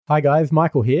Hi guys,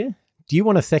 Michael here. Do you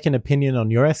want a second opinion on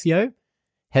your SEO?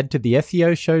 Head to the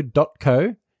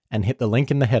SEOshow.co and hit the link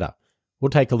in the header. We'll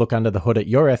take a look under the hood at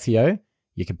your SEO,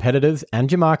 your competitors, and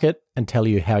your market and tell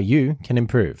you how you can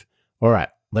improve. All right,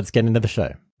 let's get into the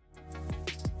show.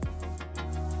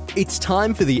 It's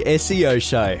time for the SEO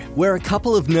Show, where a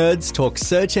couple of nerds talk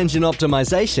search engine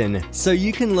optimization so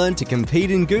you can learn to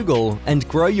compete in Google and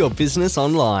grow your business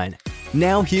online.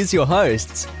 Now here's your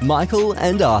hosts, Michael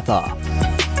and Arthur.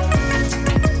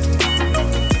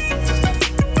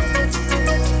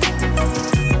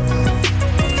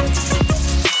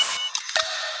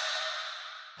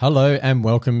 Hello and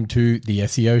welcome to the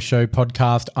SEO Show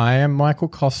podcast. I am Michael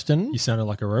Costin. You sounded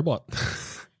like a robot.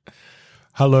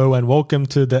 Hello and welcome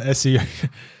to the SEO.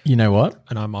 You know what?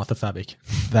 And I'm Arthur Fabic.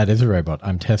 That is a robot.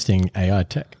 I'm testing AI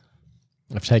tech.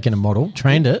 I've taken a model,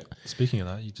 trained it. Speaking of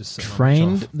that, you just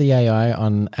trained the AI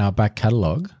on our back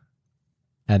catalogue,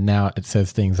 and now it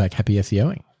says things like happy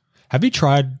SEOing. Have you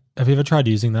ever tried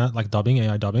using that, like dubbing,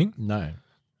 AI dubbing? No.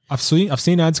 I've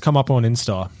seen ads come up on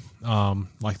Insta,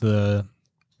 like the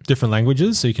different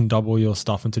languages, so you can double your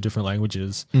stuff into different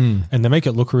languages, and they make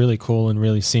it look really cool and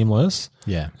really seamless.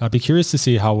 Yeah. I'd be curious to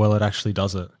see how well it actually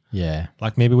does it. Yeah.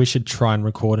 Like maybe we should try and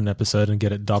record an episode and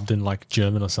get it dubbed in like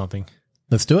German or something.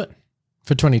 Let's do it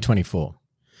for 2024.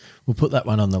 We'll put that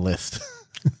one on the list.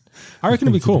 I reckon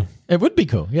it'd be cool. It would be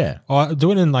cool, yeah. I'll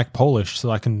do it in like Polish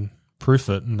so I can proof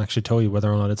it and actually tell you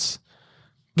whether or not it's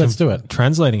Let's do it.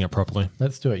 Translating it properly.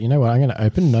 Let's do it. You know what? I'm going to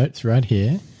open notes right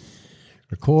here.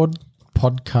 Record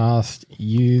podcast,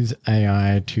 use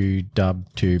AI to dub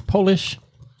to Polish,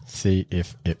 see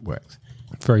if it works.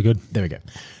 Very good. There we go.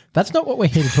 That's not what we're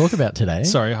here to talk about today.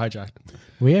 Sorry, hijacked.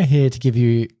 We are here to give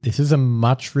you, this is a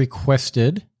much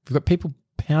requested, we've got people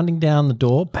pounding down the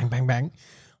door, bang, bang, bang,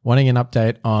 wanting an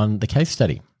update on the case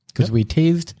study. Because we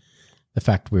teased the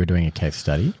fact we were doing a case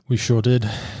study. We sure did.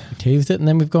 We teased it and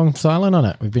then we've gone silent on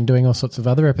it. We've been doing all sorts of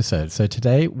other episodes. So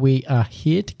today we are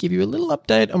here to give you a little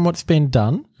update on what's been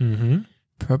done. Mm-hmm.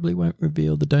 Probably won't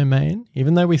reveal the domain,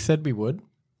 even though we said we would.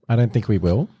 I don't think we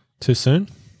will. Too soon?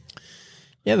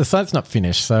 Yeah, the site's not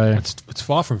finished, so it's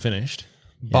far from finished,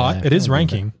 but it is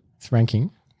ranking. It's ranking.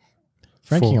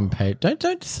 It's ranking on page.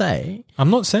 Don't say.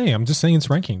 I'm not saying. I'm just saying it's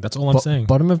ranking. That's all I'm saying.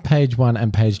 Bottom of page 1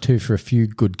 and page 2 for a few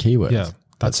good keywords. Yeah,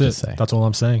 that's it. That's all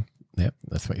I'm saying. Yep,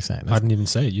 that's what you're saying. I didn't even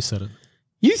say it. You said it.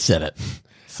 You said it.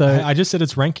 So I just said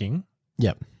it's ranking.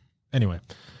 Yep. Anyway.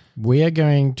 We are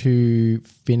going to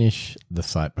finish the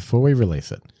site before we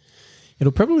release it.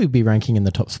 It'll probably be ranking in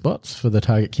the top spots for the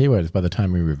target keywords by the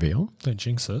time we reveal. Don't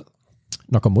jinx it.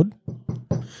 Knock on wood.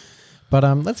 But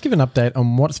let's give an update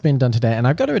on what's been done today. And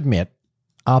I've got to admit,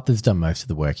 Arthur's done most of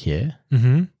the work here.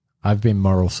 Mm-hmm. I've been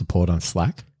moral support on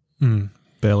Slack.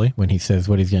 Barely. When he says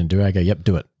what he's going to do, I go, yep,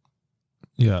 do it.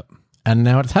 Yeah. And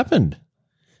now it's happened.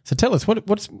 So tell us,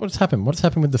 what's happened? What's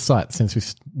happened with the site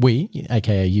since we,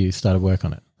 aka you, started work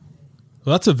on it?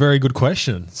 Well, that's a very good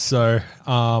question. So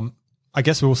I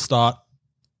guess we'll start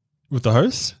with the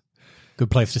host. Good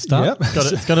place to start. Yep.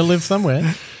 It's got to live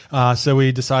somewhere. So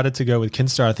we decided to go with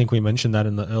Kinsta. I think we mentioned that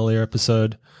in the earlier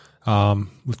episode.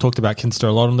 We've talked about Kinsta a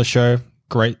lot on the show.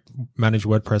 Great managed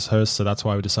WordPress host, so that's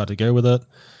why we decided to go with it.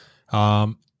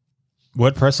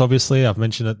 WordPress, obviously, I've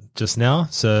mentioned it just now.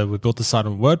 So we built the site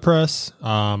on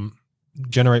WordPress.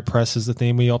 Generate Press is the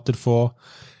theme we opted for.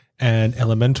 And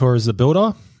Elementor is the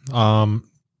builder.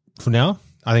 For now,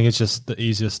 I think it's just the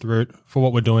easiest route for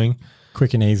what we're doing.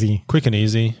 Quick and easy.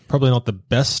 Probably not the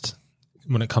best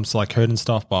when it comes to like code and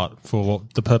stuff, but for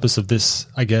the purpose of this,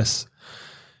 I guess,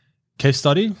 case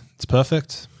study, it's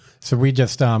perfect. So we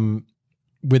just,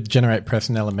 with Generate Press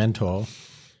and Elementor,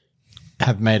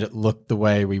 have made it look the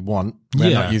way we want.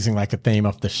 We're not using like a theme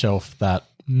off the shelf that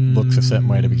looks a certain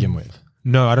way to begin with.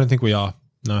 No, I don't think we are.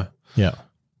 No. Yeah.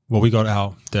 Well, we got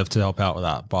our dev to help out with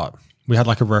that, but we had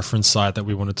like a reference site that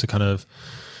we wanted to kind of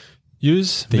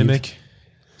use, mimic.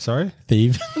 Sorry?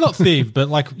 Thieve. Not thieve, but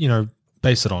like,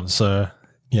 base it on. So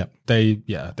yeah, they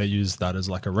use that as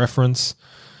like a reference.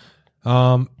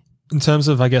 In terms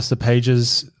of, I guess, the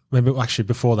pages, maybe actually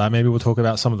before that, maybe we'll talk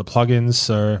about some of the plugins.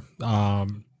 So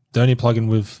the only plugin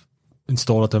we've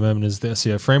installed at the moment is the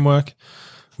SEO framework,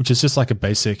 which is just like a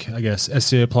basic, I guess,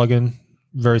 SEO plugin,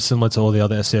 very similar to all the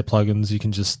other SEO plugins. You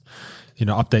can just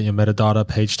update your metadata,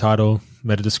 page title,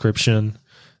 meta description,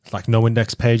 like no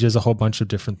index pages, a whole bunch of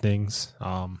different things.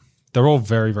 They're all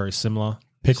very, very similar.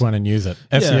 Pick one and use it.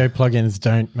 SEO plugins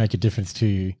don't make a difference to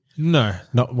you. No.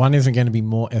 Not one isn't going to be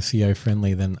more SEO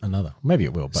friendly than another. Maybe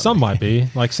it will. But some might be.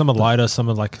 Like some are lighter, some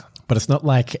are like... But it's not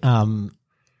like...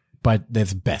 but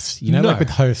there's best. Like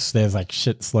with hosts, there's like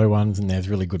shit slow ones and there's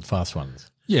really good fast ones.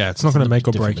 Yeah, it's not going to make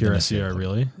or different break your than SEO SEO.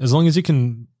 really. As long as you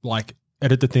can like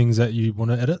edit the things that you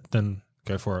want to edit, then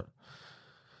go for it.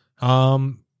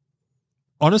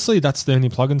 Honestly, that's the only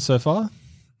plugin so far.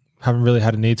 Haven't really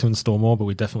had a need to install more, but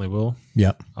we definitely will.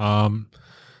 Yeah.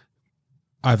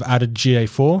 I've added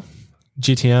GA4,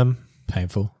 GTM.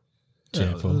 Painful.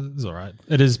 GA4. It's all right.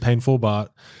 It is painful,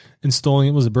 but installing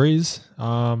it was a breeze.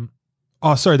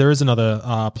 Sorry, there is another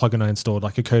plugin I installed,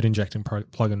 like a code injecting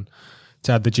plugin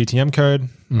to add the GTM code.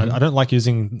 I don't like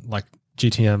using like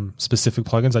GTM specific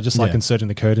plugins. I just like inserting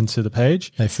the code into the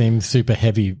page. They seem super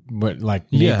heavy,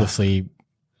 like needlessly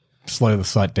slow the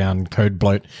site down, code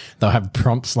bloat. They'll have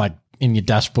prompts like in your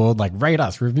dashboard, like rate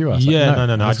us, review us. Yeah,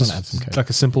 like, no. I just wanna add some just code. like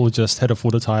a simple just header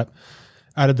footer type.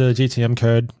 Added the GTM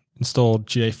code, installed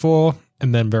GA4,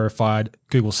 and then verified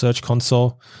Google Search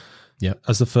Console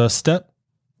as the first step.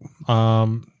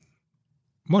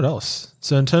 What else?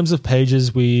 So in terms of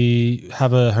pages, we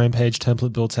have a homepage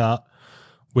template built out,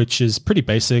 which is pretty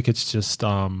basic. It's just,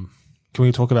 can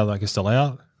we talk about like the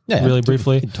layout really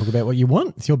briefly? You can talk about what you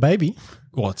want. It's your baby.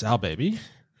 Well, it's our baby.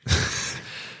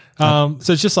 So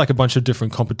it's just like a bunch of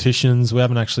different competitions. We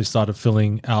haven't actually started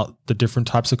filling out the different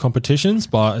types of competitions,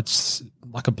 but it's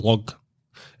like a blog.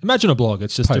 Imagine a blog.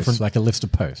 It's just Posts, different. like a list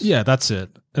of posts. Yeah, that's it.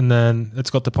 And then it's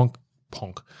got the Ponk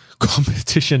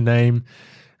competition name,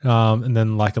 and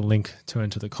then like a link to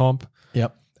enter the comp.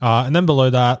 Yep. And then below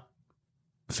that,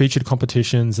 featured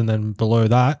competitions, and then below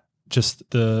that, just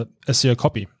the SEO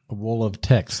copy. A wall of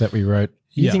text that we wrote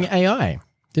using AI,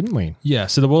 didn't we? Yeah.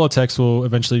 So the wall of text will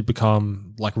eventually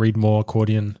become like read more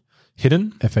accordion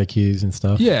hidden. FAQs and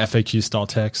stuff. Yeah, FAQ style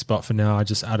text. But for now, I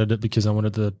just added it because I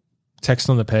wanted the text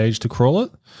on the page to crawl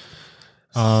it.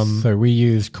 So we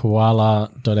used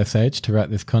koala.sh to write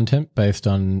this content based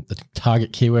on the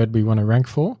target keyword we want to rank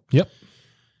for. Yep.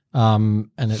 And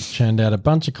it's churned out a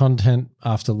bunch of content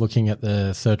after looking at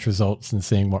the search results and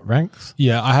seeing what ranks.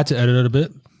 Yeah, I had to edit it a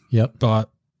bit. Yep. But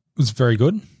it was very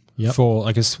good. Yep. For,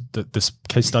 I guess, this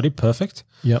case study. Perfect.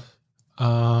 Yep.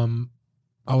 I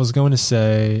was going to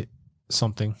say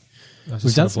something.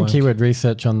 We've done some keyword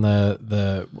research on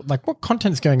the like what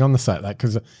content's going on the site, like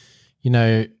because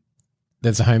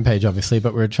there's a homepage obviously,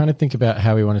 but we're trying to think about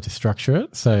how we wanted to structure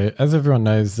it. So as everyone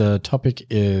knows, the topic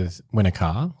is win a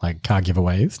car, like car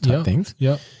giveaways type things.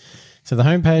 Yeah. So the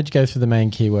homepage goes for the main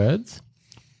keywords.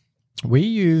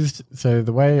 So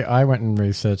the way I went and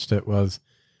researched it was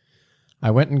I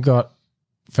went and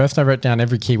first I wrote down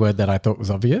every keyword that I thought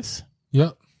was obvious.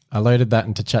 Yeah. I loaded that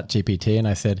into ChatGPT and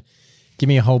I said, give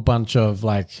me a whole bunch of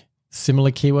like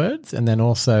similar keywords and then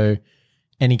also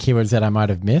any keywords that I might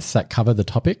have missed that cover the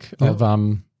topic of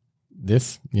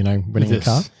this, winning a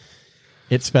car.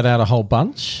 It spat out a whole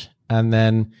bunch and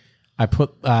then I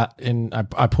put that in,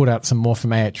 I pulled out some more from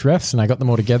Ahrefs and I got them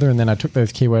all together and then I took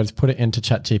those keywords, put it into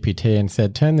ChatGPT and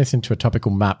said, turn this into a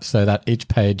topical map so that each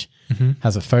page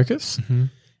has a focus. And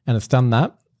it's done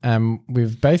that.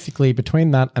 We've basically,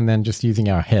 between that and then just using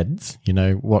our heads,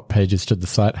 what pages should the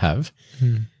site have?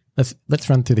 Let's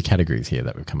run through the categories here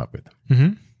that we've come up with.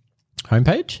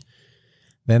 Homepage.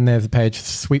 Then there's a page for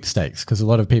sweepstakes because a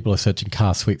lot of people are searching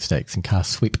car sweepstakes and car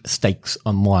sweepstakes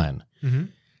online.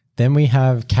 Then we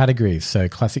have categories. So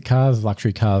classic cars,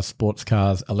 luxury cars, sports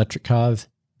cars, electric cars,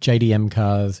 JDM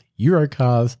cars, Euro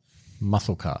cars,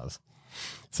 muscle cars.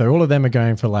 So all of them are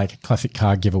going for like classic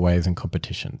car giveaways and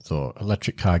competitions or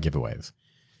electric car giveaways.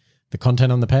 The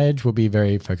content on the page will be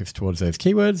very focused towards those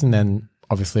keywords. And then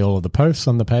obviously all of the posts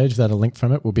on the page that are linked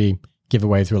from it will be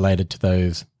giveaways related to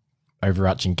those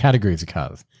overarching categories of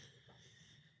cars.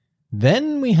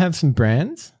 Then we have some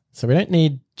brands. So we don't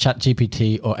need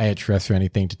ChatGPT or Ahrefs or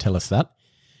anything to tell us that.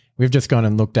 We've just gone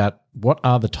and looked at what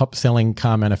are the top selling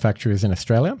car manufacturers in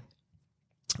Australia.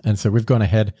 And so we've gone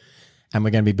ahead and we're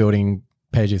going to be building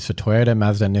pages for Toyota,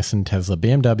 Mazda, Nissan, Tesla,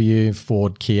 BMW,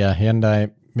 Ford, Kia,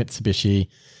 Hyundai, Mitsubishi,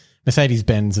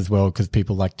 Mercedes-Benz as well because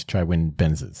people like to try win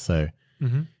Benzes. So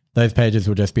those pages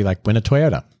will just be like win a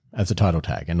Toyota as a title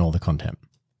tag and all the content.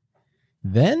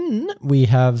 Then we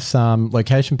have some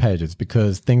location pages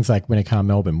because things like win a car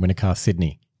Melbourne, win a car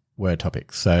Sydney were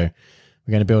topics. So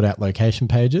we're going to build out location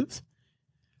pages.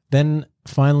 Then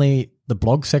finally, the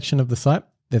blog section of the site.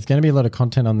 There's going to be a lot of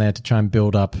content on there to try and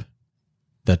build up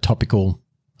the topical,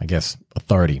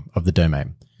 authority of the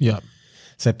domain. Yeah.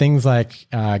 So things like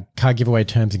car giveaway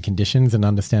terms and conditions and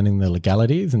understanding the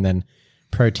legalities, and then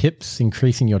pro tips,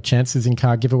 increasing your chances in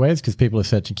car giveaways because people are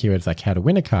searching keywords like how to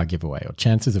win a car giveaway or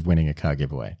chances of winning a car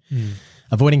giveaway.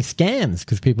 Avoiding scams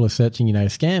because people are searching,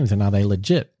 scams and are they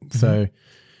legit? So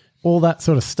all that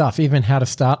sort of stuff, even how to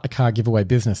start a car giveaway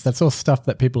business, that's all stuff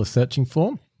that people are searching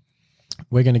for.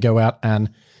 We're going to go out and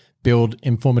build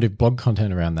informative blog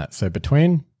content around that. So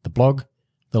between the blog,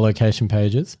 the location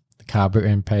pages, the car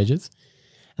brand pages,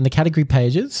 and the category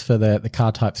pages for the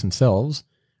car types themselves,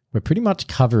 we're pretty much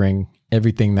covering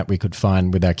everything that we could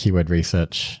find with our keyword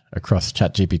research across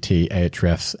ChatGPT,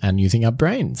 Ahrefs, and using our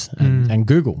brains and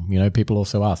Google. You know, people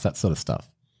also ask that sort of stuff.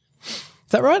 Is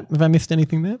that right? Have I missed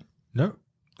anything there? No,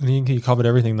 I think you covered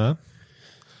everything there.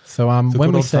 So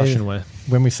when we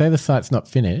say the site's not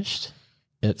finished,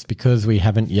 it's because we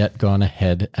haven't yet gone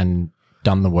ahead and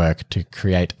done the work to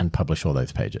create and publish all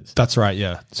those pages. That's right,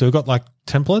 yeah. So we've got like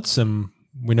templates and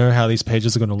we know how these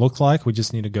pages are going to look like. We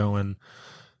just need to go and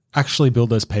actually build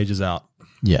those pages out.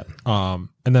 Yeah. And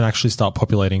then actually start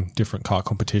populating different car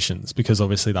competitions, because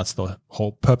obviously that's the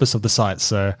whole purpose of the site.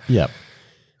 So yeah.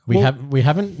 We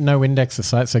haven't no-indexed the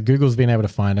site, so Google's been able to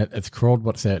find it. It's crawled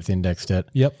what's there, it's indexed it.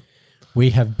 Yep. We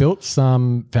have built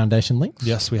some foundation links.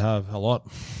 Yes, we have a lot.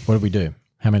 What did we do?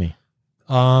 How many?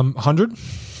 100.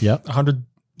 Yep. 100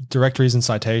 directories and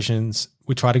citations.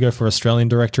 We try to go for Australian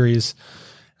directories.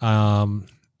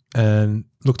 And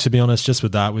look, to be honest, just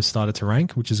with that, we've started to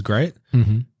rank, which is great.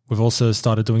 Mm-hmm. We've also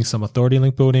started doing some authority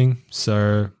link building.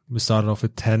 So we started off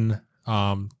with 10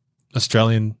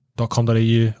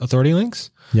 Australian.com.au authority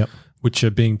links, yep, which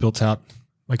are being built out,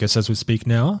 I guess, as we speak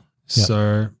now. Yep.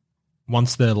 So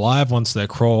once they're live, once they're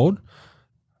crawled,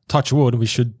 touch wood, we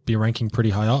should be ranking pretty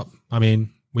high up. I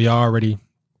mean, we are already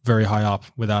very high up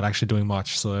without actually doing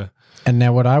much. So, and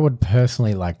now what I would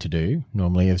personally like to do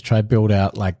normally is try build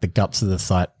out like the guts of the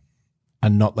site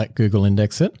and not let Google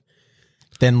index it,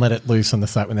 then let it loose on the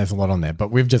site when there's a lot on there.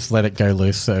 But we've just let it go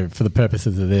loose. So for the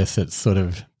purposes of this, it's sort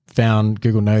of found,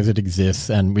 Google knows it exists,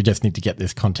 and we just need to get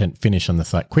this content finished on the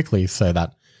site quickly so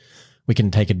that we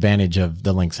can take advantage of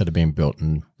the links that are being built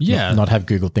and not have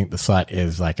Google think the site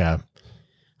is like a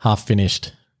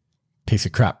half-finished piece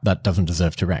of crap that doesn't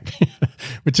deserve to rank,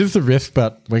 which is the risk,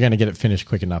 but we're going to get it finished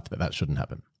quick enough that shouldn't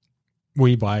happen.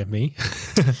 We by me.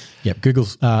 Yep.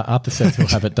 Google's Arthur says he'll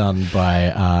have it done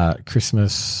by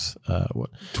Christmas.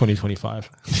 2025.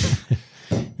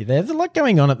 Yeah, there's a lot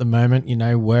going on at the moment, you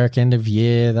know, work, end of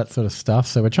year, that sort of stuff.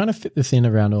 So we're trying to fit this in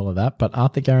around all of that. But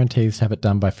Arthur guarantees to have it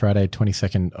done by Friday,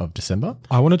 22nd of December.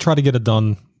 I want to try to get it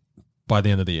done by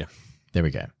the end of the year. There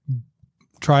we go.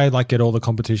 Try get all the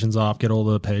competitions up, get all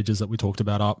the pages that we talked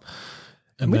about up.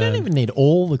 And we don't even need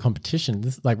all the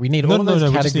competitions. Like we need all of those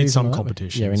categories. We just need some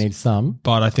competitions. Yeah, we need some.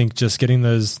 But I think just getting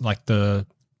those, like the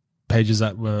pages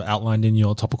that were outlined in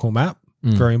your topical map,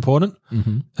 very important.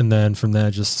 Mm-hmm. And then from there,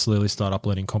 just slowly start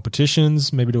uploading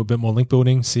competitions, maybe do a bit more link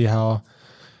building, see how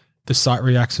the site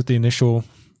reacts with the initial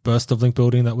burst of link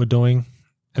building that we're doing.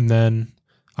 And then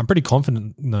I'm pretty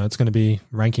confident, it's going to be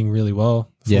ranking really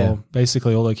well for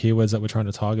basically all the keywords that we're trying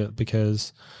to target,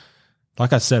 because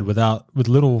like I said, with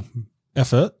little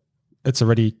effort, it's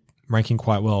already ranking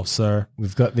quite well. So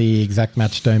we've got the exact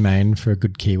match domain for a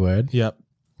good keyword. Yep.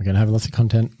 We're going to have lots of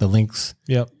content, the links.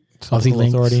 Yep. Aussie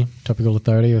links, topical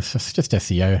authority. It's just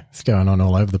SEO. It's going on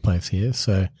all over the place here.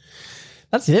 So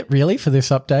that's it really for this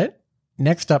update.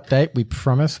 Next update, we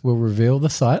promise we'll reveal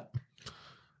the site.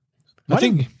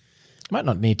 Might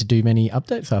not need to do many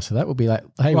updates after that. We'll be like,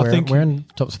 hey, we're in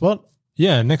top spot.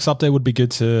 Yeah, next update would be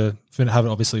good to have it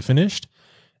obviously finished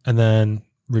and then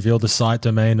reveal the site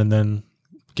domain and then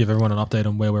give everyone an update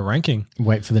on where we're ranking.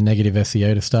 Wait for the negative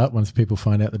SEO to start once people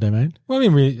find out the domain. Well, I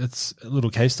mean, it's a little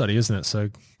case study, isn't it? So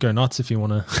go nuts if you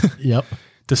want to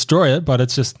destroy it, but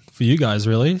it's just for you guys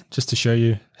really, just to show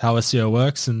you how SEO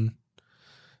works and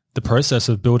the process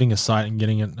of building a site and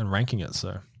getting it and ranking it.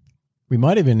 So we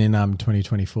might even in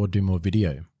 2024 do more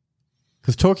video,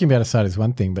 because talking about a site is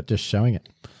one thing, but just showing it.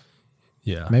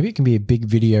 Yeah. Maybe it can be a big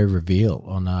video reveal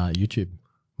on YouTube.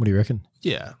 What do you reckon?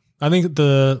 Yeah. I think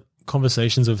the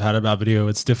conversations we've had about video,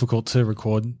 it's difficult to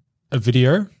record a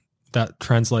video that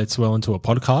translates well into a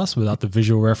podcast without the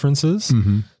visual references.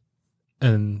 Mm-hmm.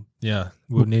 And we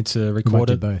would need to record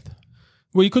it. Do both.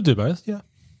 Well, you could do both. Yeah.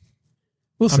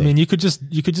 We'll see. I mean, you could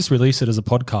just release it as a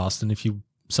podcast, and if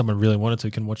someone really wanted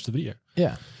to, can watch the video.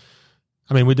 Yeah.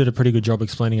 I mean, we did a pretty good job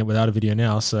explaining it without a video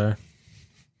now, so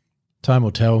time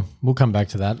will tell. We'll come back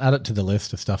to that. Add it to the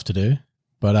list of stuff to do.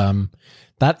 But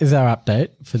that is our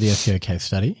update for the SEO case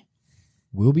study.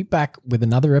 We'll be back with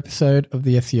another episode of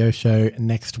the SEO show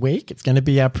next week. It's going to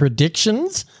be our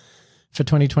predictions for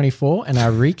 2024 and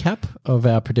our recap of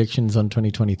our predictions on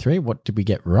 2023. What did we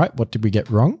get right? What did we get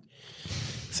wrong?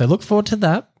 So look forward to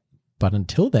that. But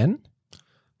until then,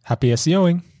 happy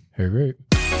SEOing. Hooroo.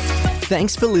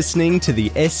 Thanks for listening to the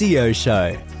SEO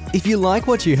show. If you like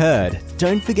what you heard,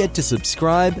 don't forget to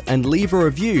subscribe and leave a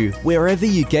review wherever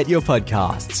you get your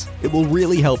podcasts. It will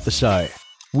really help the show.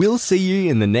 We'll see you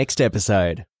in the next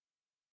episode.